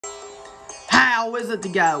How is it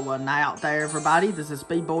going out there, everybody? This is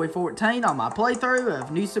Speedboy14 on my playthrough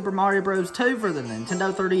of New Super Mario Bros. 2 for the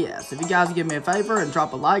Nintendo 3DS. If you guys give me a favor and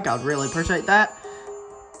drop a like, I'd really appreciate that.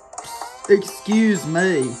 Excuse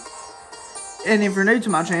me. And if you're new to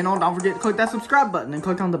my channel, don't forget to click that subscribe button and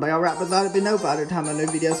click on the bell right beside it to be notified every time my new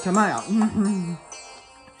videos come out.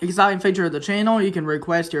 Exciting feature of the channel, you can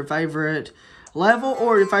request your favorite level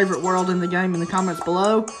or your favorite world in the game in the comments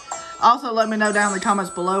below. Also, let me know down in the comments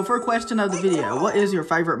below for a question of the video. What is your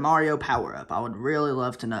favorite Mario power-up? I would really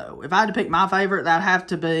love to know. If I had to pick my favorite, that'd have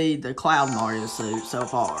to be the Cloud Mario suit so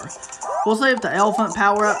far. We'll see if the elephant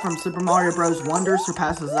power-up from Super Mario Bros. Wonder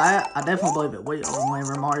surpasses that. I definitely believe it will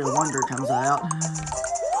whenever Mario Wonder comes out.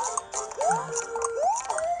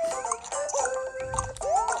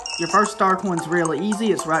 Your first star coin's really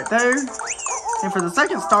easy. It's right there. And for the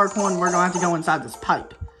second star coin, we're going to have to go inside this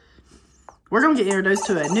pipe. We're going to get introduced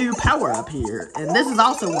to a new power-up here, and this is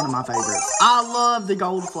also one of my favorites. I love the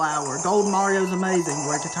gold flower. Gold Mario's amazing,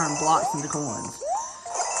 where it can turn blocks into coins.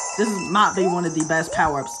 Might be one of the best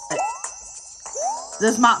power-ups.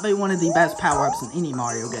 This might be one of the best power-ups in any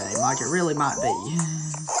Mario game. Like, it really might be.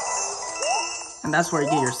 And that's where you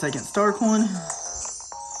get your second star coin.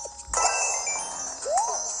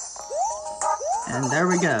 And there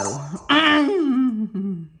we go.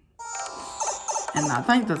 And I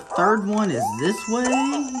think the third one is this way,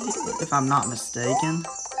 if I'm not mistaken.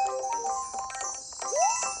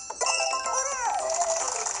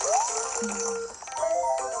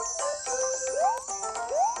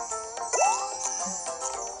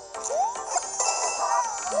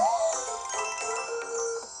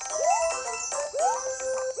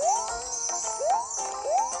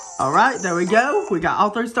 Alright, there we go. We got all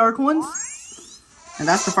 3 star coins. And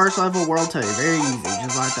that's the first level, World 2. Very easy,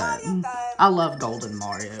 just like that. I love Golden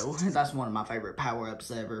Mario. That's one of my favorite power-ups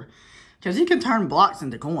ever. Because he can turn blocks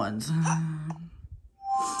into coins.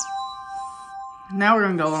 Now we're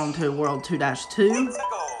going to go on to World 2-2.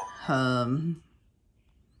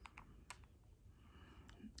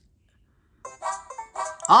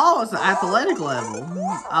 Oh, it's an athletic level.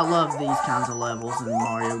 I love these kinds of levels in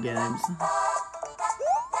Mario games.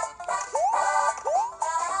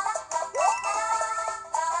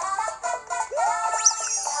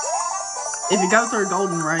 If you go through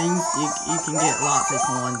golden rings, you can get lots of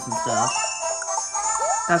coins and stuff.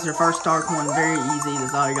 That's your first star coin. Very easy.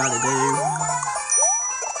 That's all you gotta do.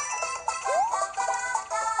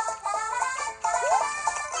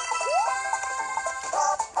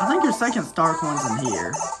 I think your second star coin's in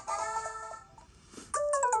here.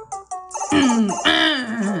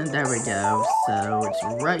 There we go. So it's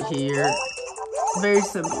right here. Very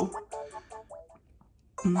simple.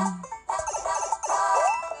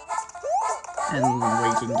 And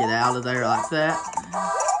we can get out of there like that.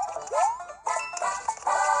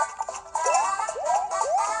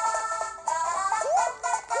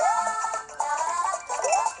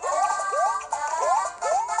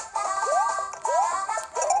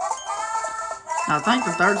 I think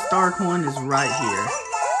the third star coin is right here.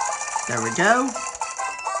 There we go.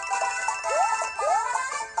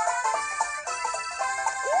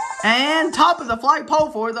 And top of the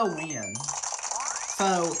flagpole for the win.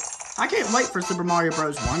 So I can't wait for Super Mario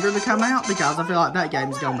Bros. Wonder to come out because I feel like that game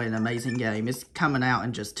is going to be an amazing game. It's coming out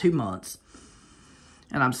in just 2 months.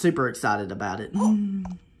 And I'm super excited about it.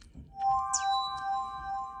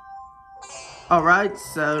 Alright,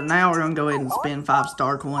 so now we're going to go ahead and spend 5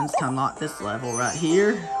 star coins to unlock this level right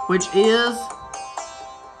here. Which is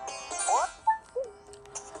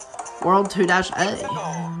World 2-A.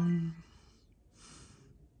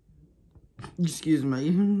 Excuse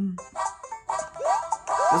me.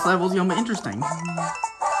 This level's gonna be interesting.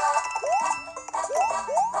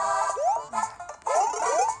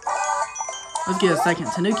 Let's get a second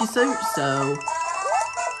Tanuki suit. So,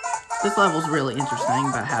 this level's really interesting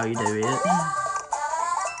about how you do it.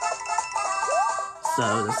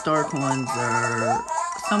 So, the star coins are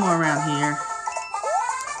somewhere around here.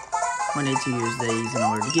 We need to use these in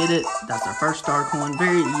order to get it. That's our first star coin.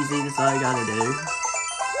 Very easy. That's all you gotta do.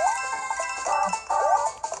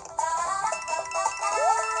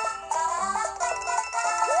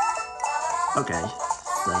 Okay,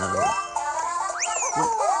 so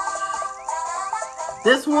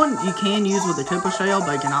this one you can use with the Koopa shell,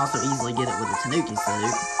 but you can also easily get it with the Tanuki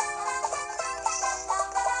suit.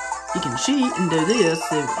 You can cheat and do this.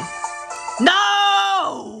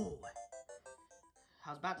 No! I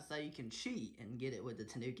was about to say you can cheat and get it with the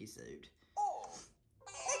Tanuki suit.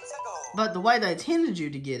 But the way they intended you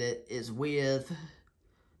to get it is with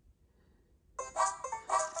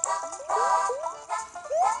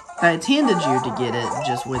They intended you to get it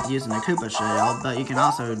just with using a Koopa shell, but you can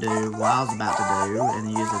also do what I was about to do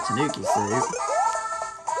and use a Tanuki suit.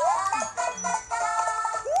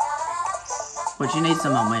 Which you need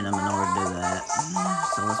some momentum in order to do that.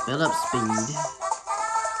 So let's build up speed.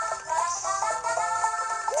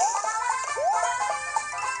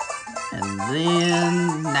 And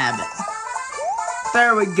then nab it.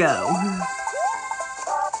 There we go.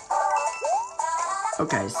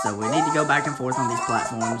 Okay, so we need to go back and forth on these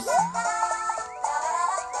platforms.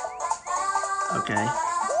 Okay.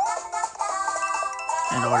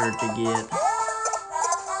 In order to get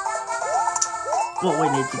what we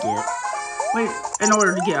need to get. In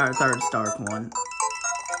order to get our third star coin.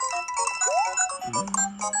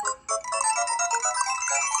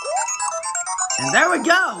 And there we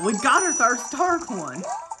go! We got our third star coin!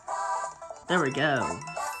 There we go.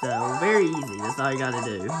 So, very easy. That's all you gotta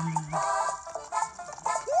do.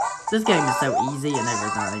 This game is so easy and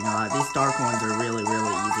everything. Like, these star coins are really,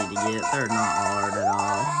 really easy to get. They're not hard at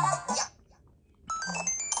all.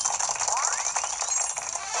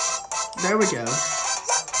 There we go.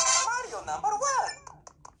 Mario #1.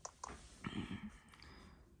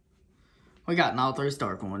 We got all 3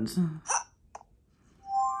 star coins.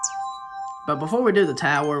 But before we do the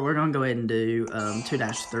tower, we're gonna go ahead and do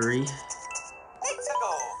 2-3. Let's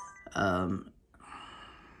go.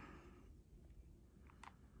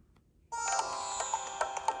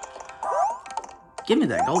 Give me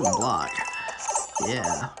that golden block.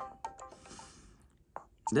 Yeah.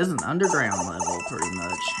 This is an underground level, pretty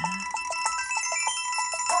much.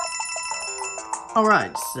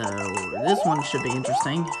 Alright, so this one should be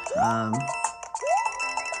interesting.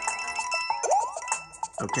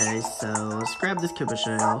 Okay, so let's grab this Koopa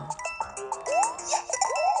shell.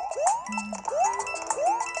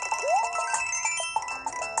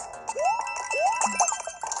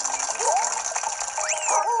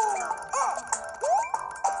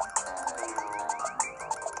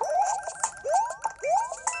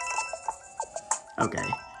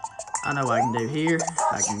 Okay, I know what I can do here.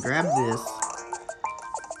 I can grab this,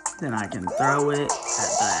 then I can throw it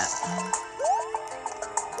at that,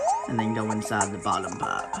 and then go inside the bottom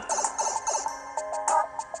pipe.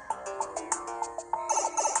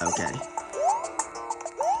 Okay.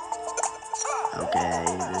 Okay,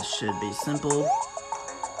 this should be simple.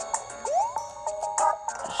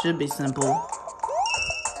 Should be simple.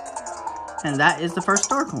 And that is the first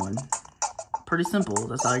star coin. Pretty simple,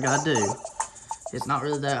 that's all you gotta do. It's not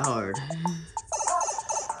really that hard.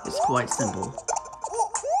 It's quite simple.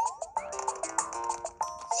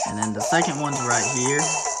 And then the second one's right here.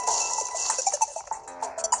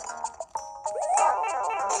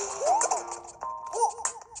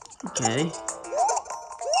 Okay.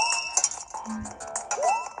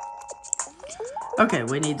 Okay,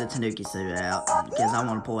 we need the Tanuki suit out because I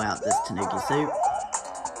want to pull out this Tanuki suit.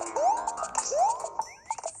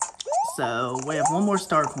 So we have one more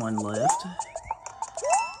star coin left.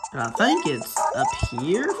 But I think it's up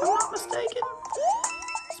here, if I'm not mistaken.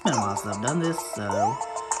 It's been a while since I've done this, so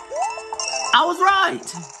I was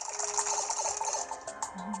right!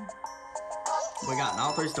 We got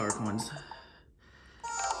all 3 star coins.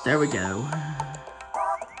 There we go.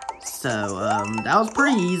 So, that was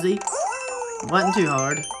pretty easy. Wasn't too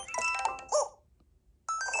hard.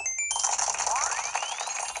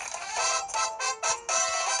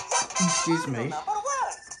 Excuse me.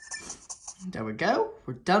 There we go.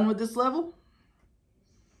 We're done with this level.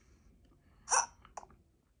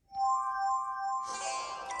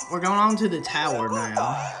 We're going on to the tower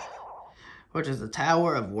now, which is the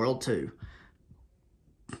Tower of World 2.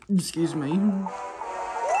 Excuse me.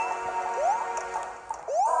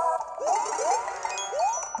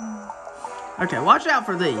 Okay, watch out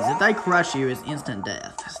for these. If they crush you, it's instant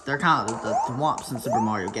death. They're kind of the thwomps in Super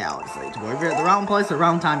Mario Galaxy. Where if you're at the wrong place at the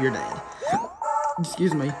wrong time, you're dead.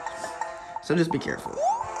 Excuse me. So just be careful.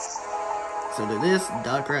 So do this,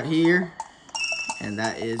 duck right here. And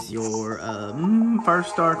that is your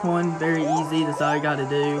first star coin. Very easy. That's all you got to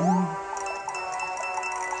do.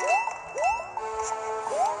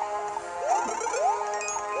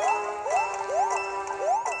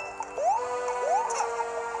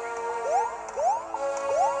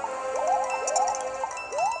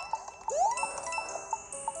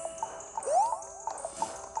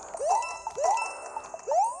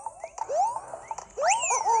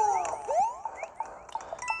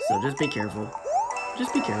 So just be careful.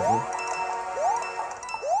 Just be careful.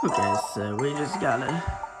 Okay, so we just gotta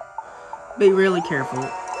be really careful.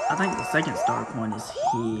 I think the second star coin is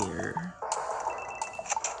here.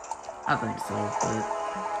 I think so, but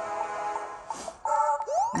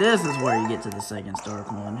this is where you get to the second star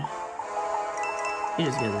coin. You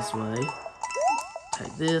just go this way.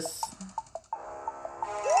 Take this.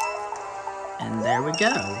 And there we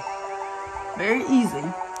go. Very easy.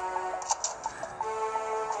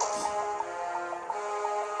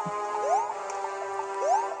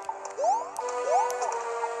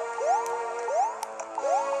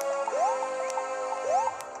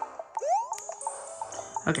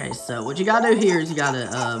 Okay, so what you gotta do here is you gotta,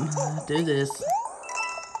 do this.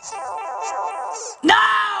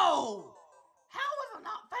 No! How was I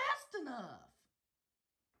not fast enough?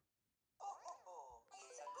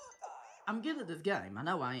 I'm good at this game. I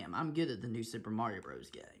know I am. I'm good at the new Super Mario Bros.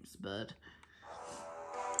 Games, but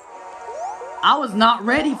I was not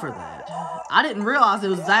ready for that. I didn't realize it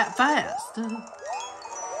was that fast.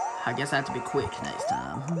 I guess I have to be quick next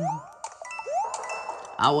time.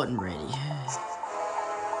 I wasn't ready.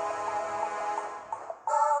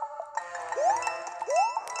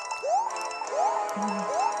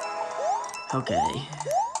 Okay.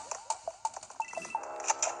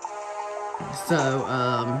 So,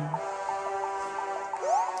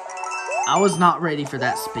 I was not ready for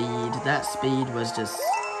that speed. That speed was just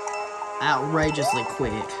outrageously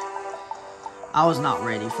quick. I was not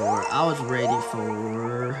ready for it. I was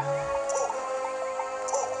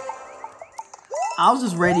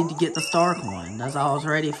just ready to get the star coin. That's all I was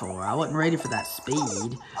ready for. I wasn't ready for that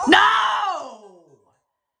speed. No!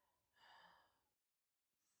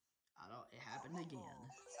 It happened again.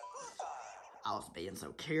 I was being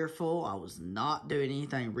so careful. I was not doing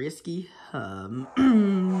anything risky. I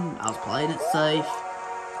was playing it safe.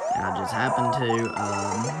 And I just happened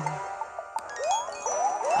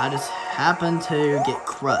to get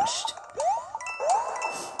crushed.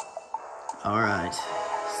 Alright.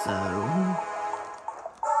 So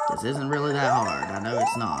this isn't really that hard. I know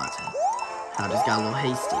it's not. I just got a little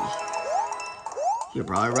hasty. You're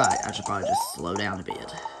probably right. I should probably just slow down a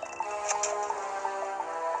bit.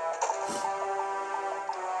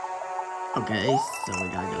 Okay, so we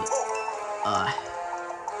gotta go.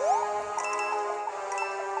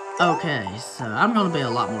 Okay, so I'm gonna be a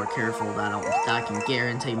lot more careful that I can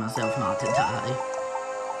guarantee myself not to die.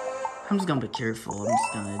 I'm just gonna be careful. I'm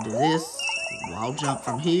just gonna do this, wall jump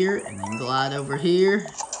from here, and then glide over here.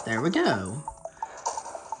 There we go.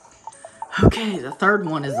 Okay, the third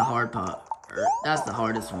one is the hard part. That's the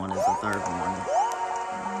hardest one, is the third one.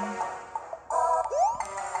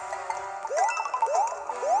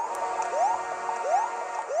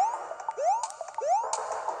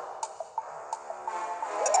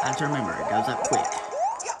 I have to remember, it goes up quick.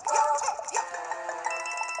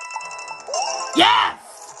 Yes!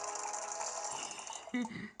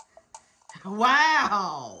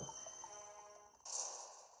 Wow!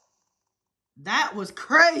 That was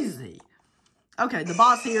crazy! Okay, the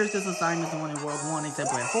boss here is just the same as the one in World 1,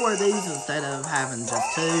 except we have 4 of these instead of having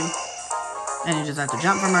just 2. And you just have to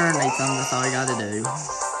jump from underneath them, that's all you gotta do.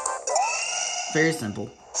 Very simple.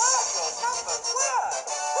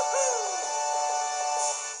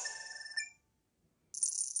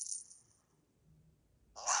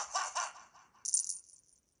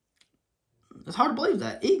 It's hard to believe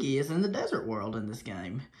that Iggy is in the desert world in this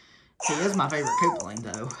game. He is my favorite Koopaling,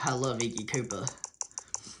 though. I love Iggy Koopa.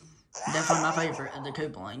 Definitely my favorite of the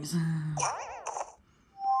Koopalings.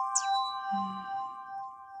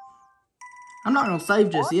 I'm not going to save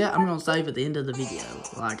just yet. I'm going to save at the end of the video,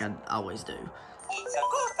 like I always do.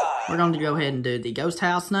 We're going to go ahead and do the ghost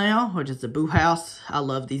house now, which is the Boo House. I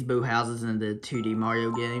love these Boo Houses in the 2D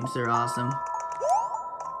Mario games. They're awesome.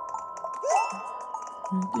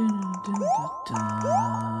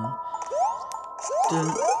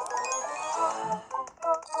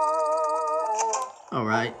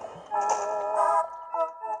 Alright.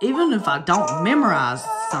 Even if I don't memorize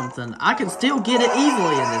something, I can still get it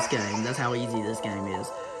easily in this game. That's how easy this game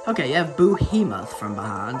is. Okay, you have Boo-Hemoth from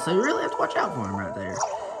behind, so you really have to watch out for him right there.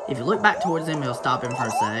 If you look back towards him, he'll stop him for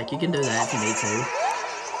a sec. You can do that if you need to.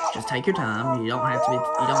 Just take your time. You don't have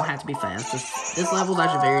to be fast. This level's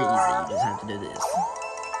actually very easy. You just have to do this.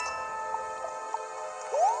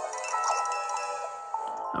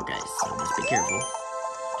 Okay, so just be careful.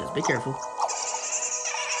 Just be careful.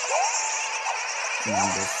 And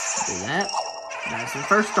then just do that. That's your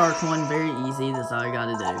first star coin. Very easy. That's all you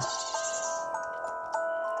gotta do.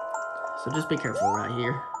 So just be careful right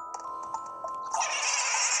here.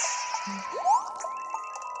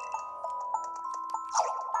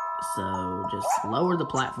 So just lower the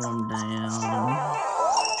platform down.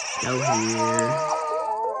 Go here.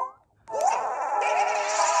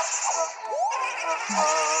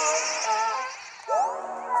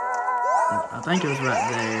 I think it was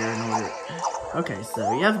right there in order. Okay,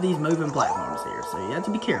 so you have these moving platforms here, so you have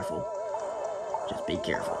to be careful. Just be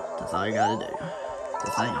careful. That's all you gotta do.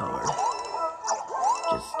 This ain't hard.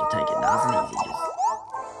 Just to take it nice and easy. Just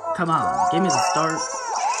come on, give me the star.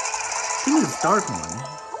 Give me the star coin.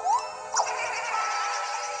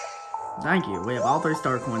 Thank you. We have all 3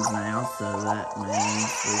 star coins now, so that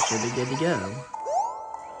means we should be good to go.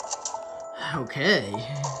 Okay.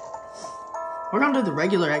 We're gonna do the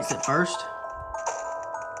regular exit first.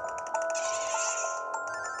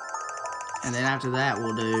 And then after that,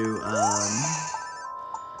 we'll do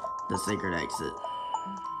the secret exit.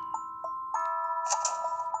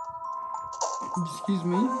 Excuse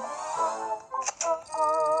me.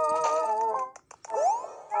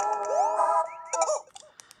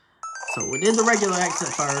 So we did the regular exit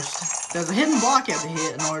first. There's a hidden block you have to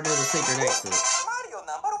hit in order to do the secret exit. Mario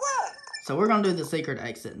number 1. So we're gonna do the secret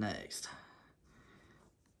exit next.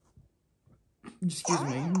 Excuse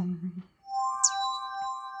me.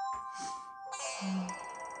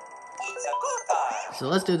 It's a good time. So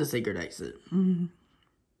let's do the secret exit.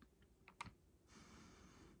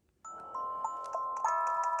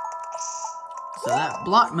 So that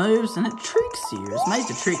block moves and it tricks you. It's made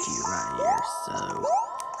to trick you right here.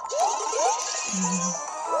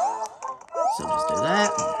 So just do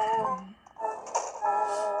that.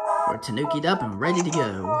 We're Tanuki'd up and ready to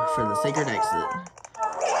go for the secret exit.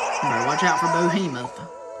 Better watch out for Behemoth.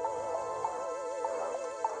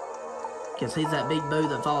 Because he's that big boo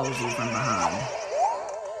that follows you from behind.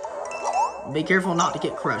 Be careful not to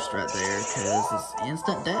get crushed right there, because it's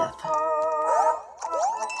instant death.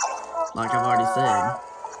 Like I've already said.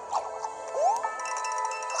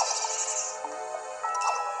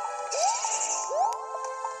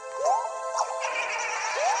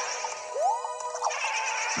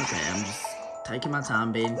 Okay, I'm just taking my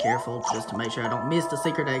time, being careful, just to make sure I don't miss the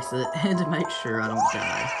secret exit, and to make sure I don't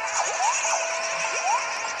die.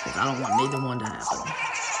 Because I don't want neither one to happen.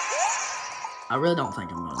 I really don't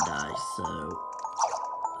think I'm gonna die, so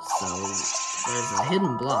there's a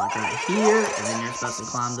hidden block right here, and then you're supposed to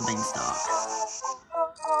climb the beanstalk.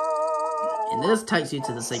 And this takes you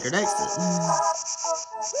to the secret exit.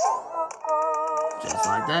 Just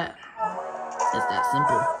like that. It's that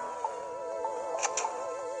simple.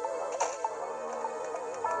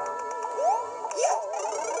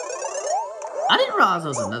 I didn't realize there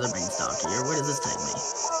was another beanstalk here. Where does this take me?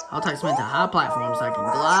 I'll take me to a high platform so I can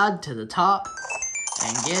glide to the top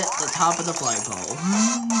and get the top of the flagpole.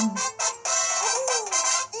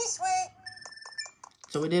 This way.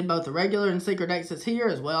 So we did both the regular and secret exits here,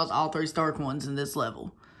 as well as all 3 star coins in this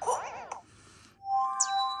level.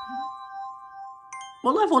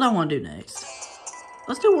 What level do I want to do next?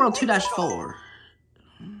 Let's do World 2-4.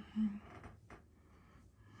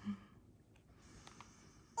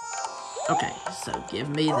 Okay, so give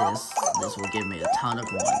me this. This will give me a ton of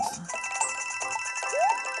coins.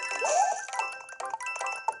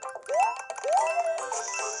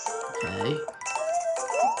 Okay.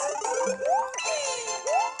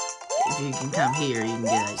 If you can come here, you can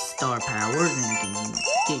get a star power, then you can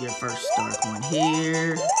get your first star coin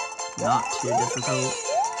here. Not too difficult.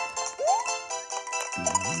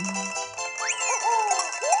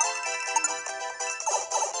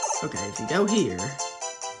 Okay, if you go here,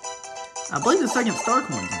 I believe the second star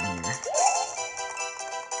coin's in here.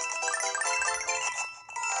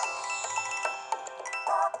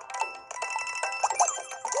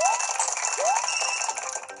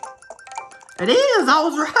 It is! I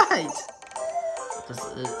was right!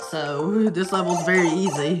 So, this level's very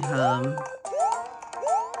easy.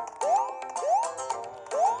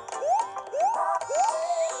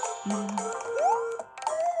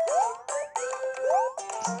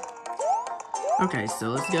 Okay, so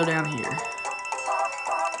let's go down here.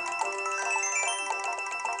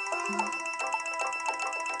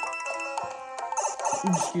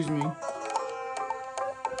 Excuse me.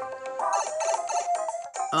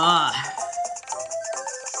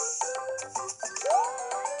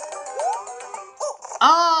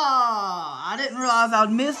 I didn't realize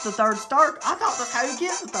I'd missed the third star. I thought that's how you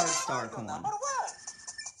get the third star coin.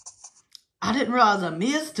 I didn't realize I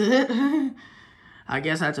missed it. I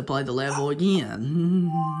guess I have to play the level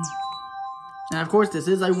again. And of course, this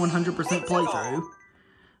is a 100% playthrough,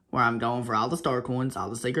 where I'm going for all the star coins, all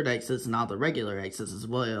the secret exits, and all the regular exits as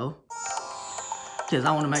well. Because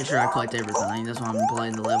I want to make sure I collect everything. That's why I'm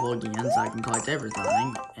playing the level again, so I can collect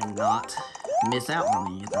everything and not miss out on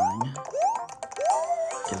anything.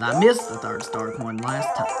 Because I missed the third star coin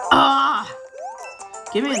last time. Ah!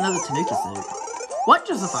 Give me another Tanuki suit. What?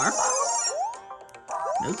 Just a firefly?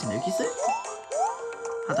 No Tanuki suit?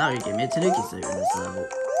 I thought you'd give me a Tanuki suit in this level.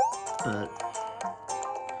 But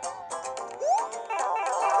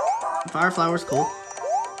Fire flower's cool.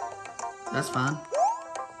 That's fine.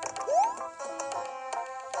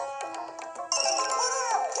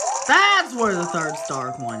 That's where the third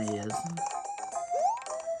star coin is.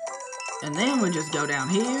 And then we just go down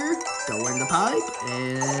here, go in the pipe,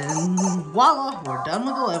 and voila, we're done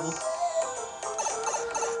with the level.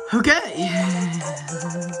 Okay.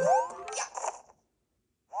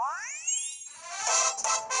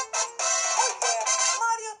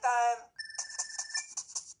 Mario time.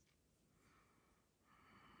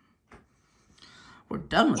 We're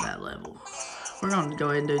done with that level. We're going to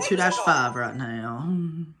go ahead and do 2-5 right now.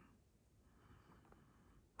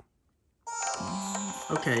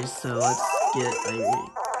 Okay, so let's get a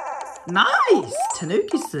nice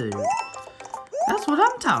Tanuki suit. That's what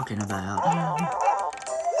I'm talking about.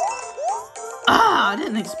 I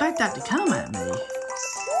didn't expect that to come at me.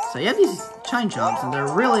 So you have these chain chomps, and they're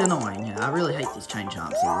really annoying. I really hate these chain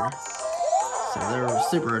chomps here. So they're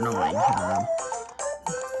super annoying.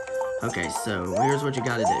 Okay, so here's what you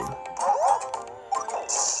gotta do.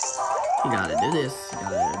 You gotta do this. You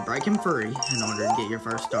gotta break him free in order to get your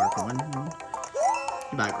first star coin.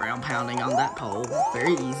 By ground pounding on that pole.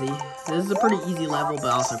 Very easy. This is a pretty easy level,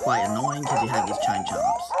 but also quite annoying because you have these chain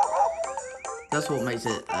chomps. That's what makes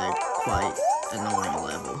it a quite annoying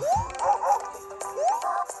level.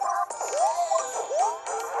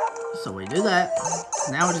 So we do that.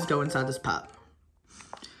 Now we just go inside this pipe.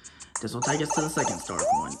 This will take us to the second star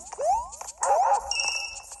coin.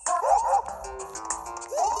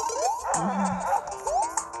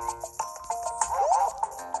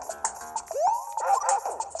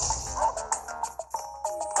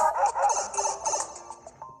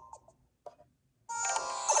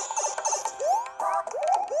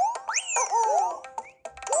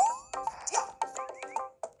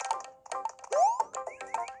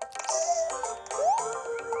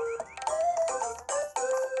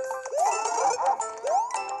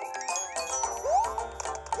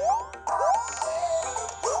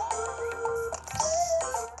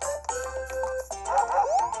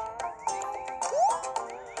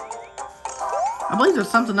 I believe there's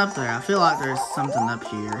something up there. I feel like there's something up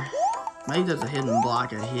here. Maybe there's a hidden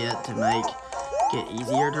block I hit to make it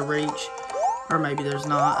easier to reach. Or maybe there's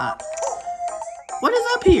not. What is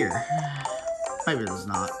up here? Maybe there's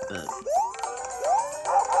not, but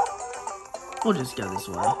we'll just go this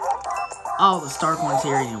way. Oh, the star coin's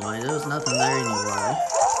here anyway. There was nothing there anyway.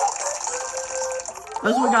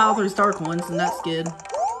 Those we got all 3 star coins, and that's good.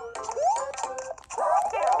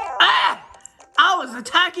 Ah! I was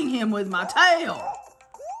attacking him with my tail.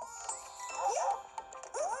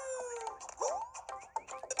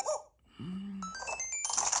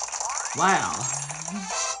 Wow.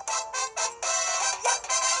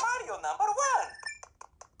 Mario number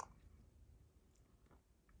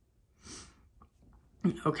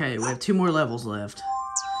 1. Okay, we have 2 more levels left.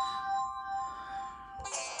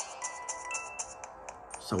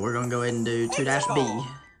 So we're going to go ahead and do 2-B.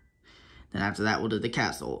 Then after that, we'll do the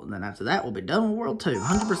castle. And then after that, we'll be done with World 2,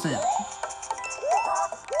 100%.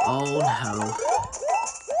 Oh no.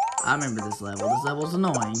 I remember this level. This level's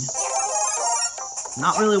annoying.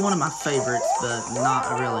 Not really one of my favorites, but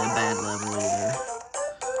not really a bad level either.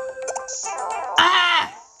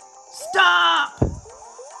 Ah! Stop!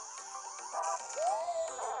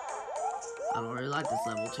 I don't really like this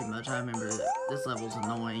level too much. I remember this level's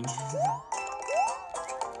annoying.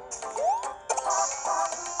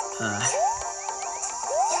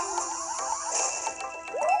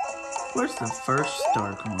 Where's the first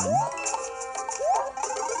star coin?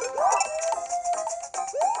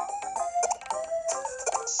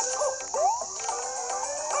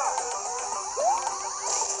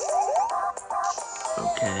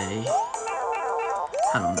 Okay.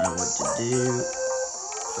 I don't know what to do.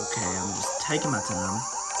 Okay, I'm just taking my time.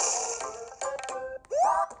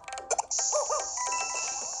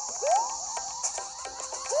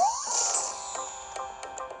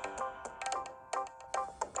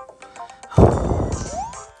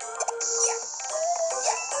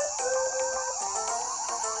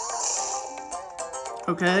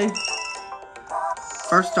 Okay.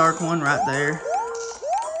 First star coin right there.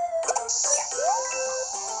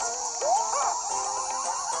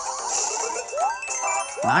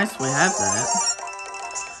 Nice, we have that.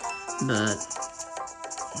 But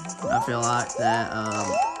I feel like that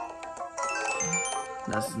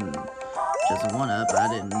that's just a 1-up. I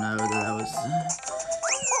didn't know that was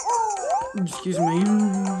excuse me.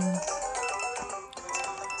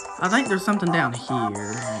 I think there's something down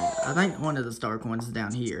here. I think one of the star coins is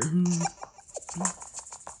down here.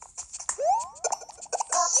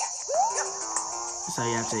 So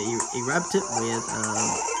you have to erupt it with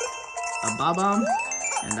a Bob-omb,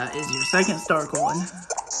 and that is your second star coin.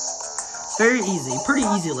 Very easy, pretty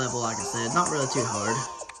easy level, like I said, not really too hard.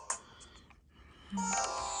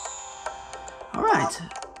 Alright.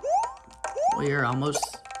 We are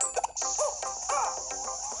almost...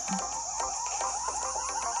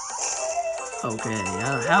 Okay,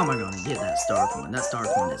 how am I going to get that star coin? That star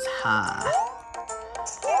coin is high.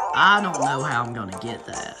 I don't know how I'm going to get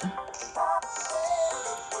that.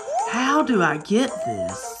 How do I get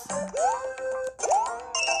this?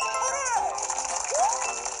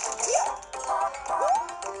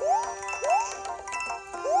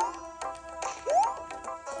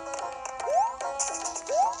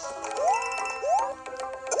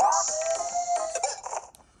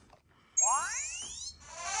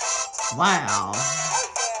 Wow.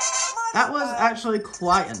 That was actually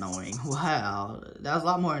quite annoying. Wow. That was a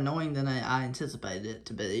lot more annoying than I anticipated it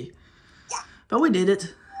to be. But we did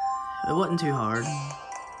it. It wasn't too hard.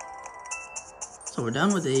 So we're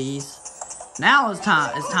done with these. Now it's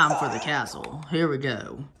time for the castle. Here we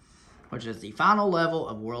go. Which is the final level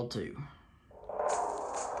of World 2.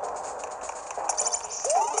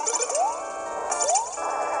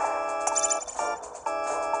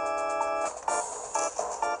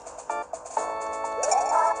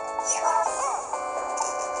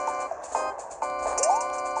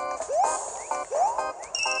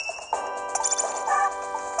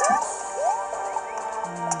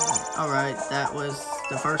 Alright, that was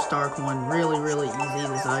the first star coin. Really, really easy.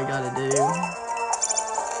 That's all you gotta do.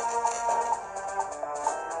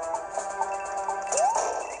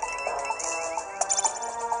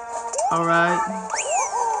 Alright.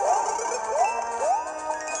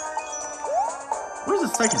 Where's the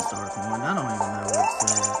second star coin? I don't even know where it's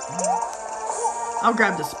at. I'll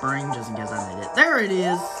grab the spring just in case I need it. There it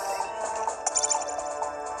is.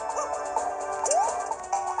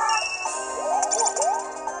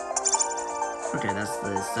 Okay, that's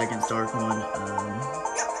the second star coin.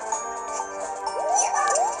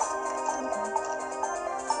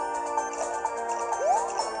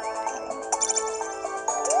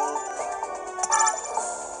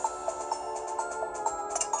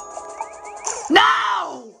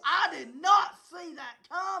 No! I did not see that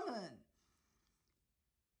coming!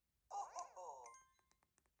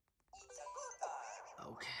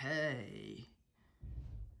 Okay.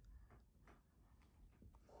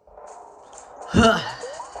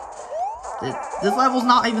 This level's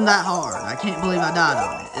not even that hard. I can't believe I died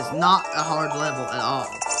on it. It's not a hard level at all.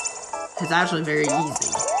 It's actually very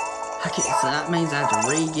easy. So that means I have to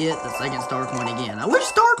re-get the second star coin again. I wish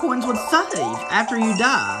star coins would save after you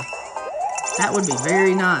die. That would be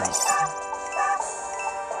very nice.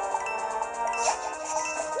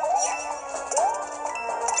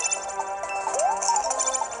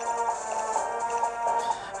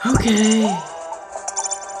 Okay.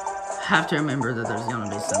 Have to remember that there's gonna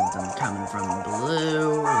be something coming from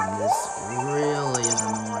blue, and this really is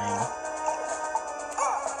annoying.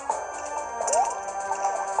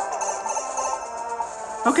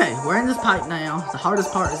 Okay, we're in this pipe now. The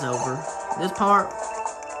hardest part is over. This part,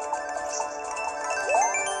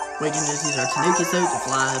 we can just use our Tanuki suit to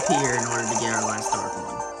fly up here in order to get our last star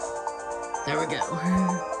coin. There we go.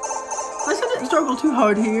 At least I didn't struggle too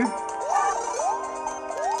hard here.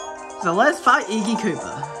 So let's fight Iggy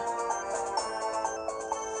Koopa.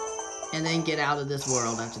 And then get out of this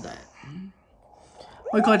world after that.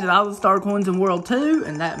 We collected all the star coins in World 2,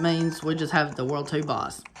 and that means we just have the World 2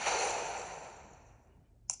 boss.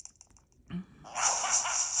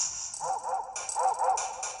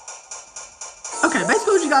 Okay,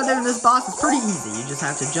 basically what you gotta do in this boss is pretty easy. You just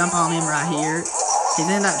have to jump on him right here. He's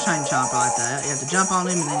in that chain chomp like that. You have to jump on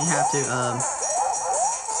him, and then you have to,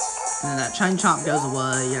 and then that chain chomp goes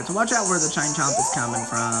away. You have to watch out where the chain chomp is coming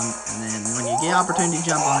from. And then when you get opportunity to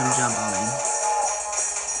jump on him, jump on him.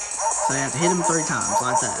 So you have to hit him 3 times,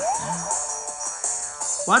 like that.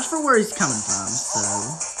 Watch for where he's coming from, so.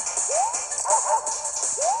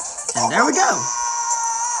 And there we go.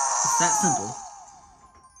 It's that simple.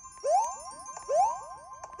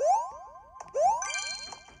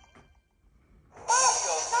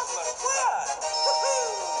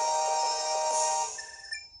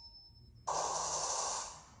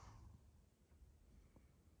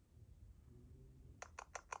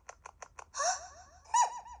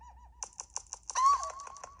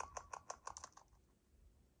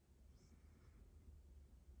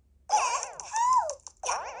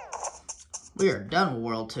 We are done with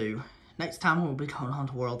World 2. Next time we'll be going on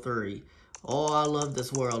to World 3. Oh, I love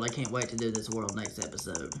this world. I can't wait to do this world next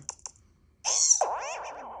episode.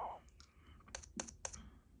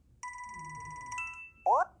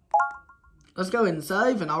 Let's go ahead and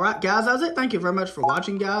save. And alright guys, that was it. Thank you very much for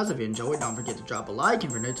watching, guys. If you enjoyed, don't forget to drop a like.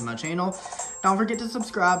 If you're new to my channel, don't forget to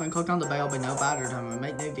subscribe and click on the bell to be notified every time I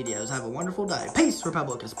make new videos. Have a wonderful day. Peace,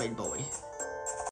 Republic of Speed Boy.